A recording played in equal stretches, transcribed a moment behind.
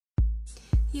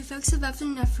The effects of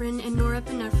epinephrine and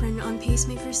norepinephrine on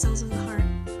pacemaker cells of the heart,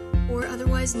 or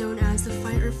otherwise known as the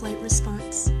fight or flight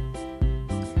response.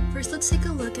 First, let's take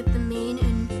a look at the main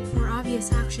and more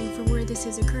obvious action for where this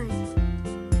is occurring,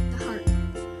 the heart,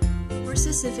 more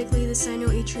specifically the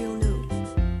sinoatrial node.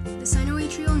 The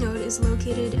sinoatrial node is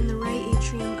located in the right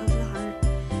atrium of the heart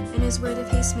and is where the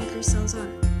pacemaker cells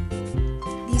are.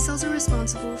 These cells are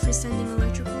responsible for sending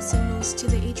electrical signals to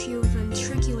the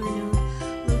atrioventricular node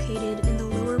located in the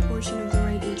lower portion of the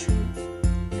right atrium.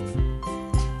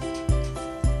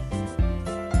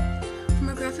 From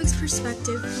a graphics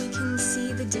perspective, we can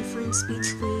see the difference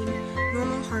between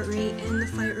normal heart rate and the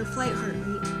fight or flight heart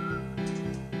rate.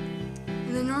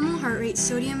 In the normal heart rate,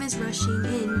 sodium is rushing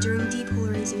in during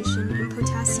depolarization and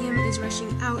potassium is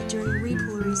rushing out during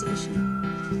repolarization.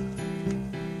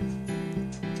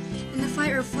 In the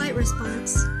fight or flight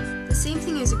response, the same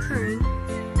thing is occurring,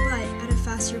 but at a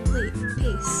faster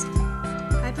pace.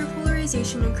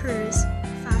 Hyperpolarization occurs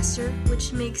faster,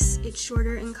 which makes it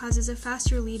shorter and causes a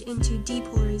faster lead into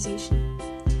depolarization.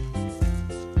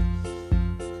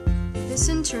 This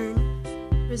in turn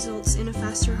results in a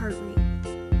faster heart rate.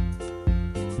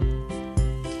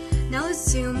 Now let's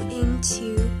zoom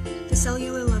into the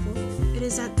cellular level. It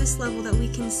is at this level that we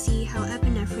can see how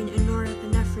epinephrine and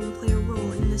norepinephrine play a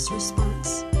role in this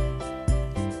response.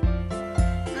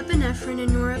 Epinephrine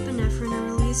and norepinephrine are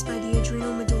released by the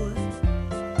adrenal medulla.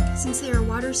 Since they are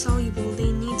water-soluble,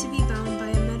 they need to be bound by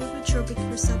a metabotropic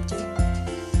receptor.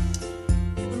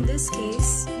 In this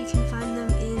case, you can find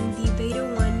them in the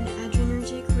beta-1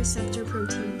 adrenergic receptor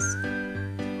proteins.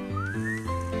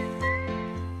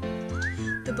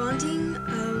 The bonding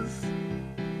of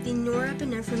the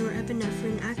norepinephrine or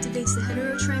epinephrine activates the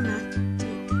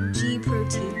heterotrimactic G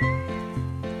protein.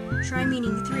 Tri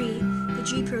meaning 3, the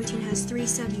G protein has 3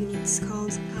 subunits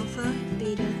called alpha,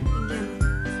 beta, and gamma.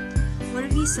 One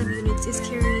of these subunits is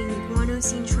carrying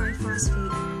guanosine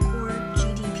triphosphate, or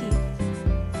GDP.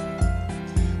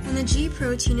 When the G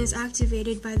protein is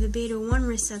activated by the beta-1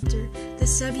 receptor, the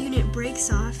subunit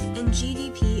breaks off and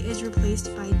GDP is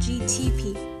replaced by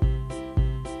GTP,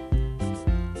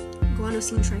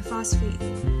 guanosine triphosphate.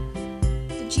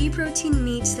 The G protein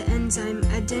meets the enzyme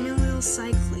adenylyl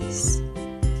cyclase.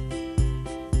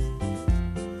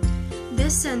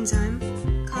 This enzyme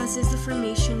causes the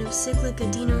formation of cyclic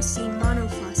adenosine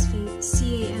monophosphate,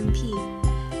 CAMP,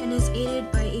 and is aided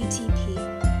by ATP.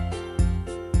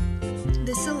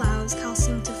 This allows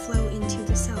calcium to flow into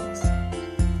the cells.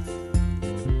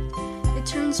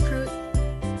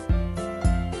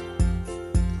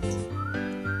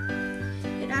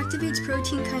 It activates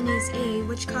protein kinase A,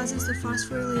 which causes the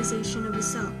phosphorylation of a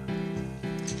cell.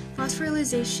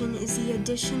 Phosphorylation is the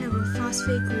addition of a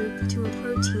phosphate group to a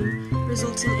protein,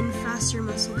 resulting in faster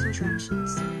muscle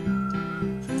contractions.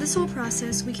 From this whole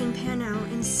process, we can pan out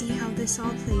and see how this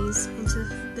all plays into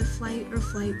the fight or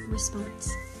flight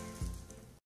response.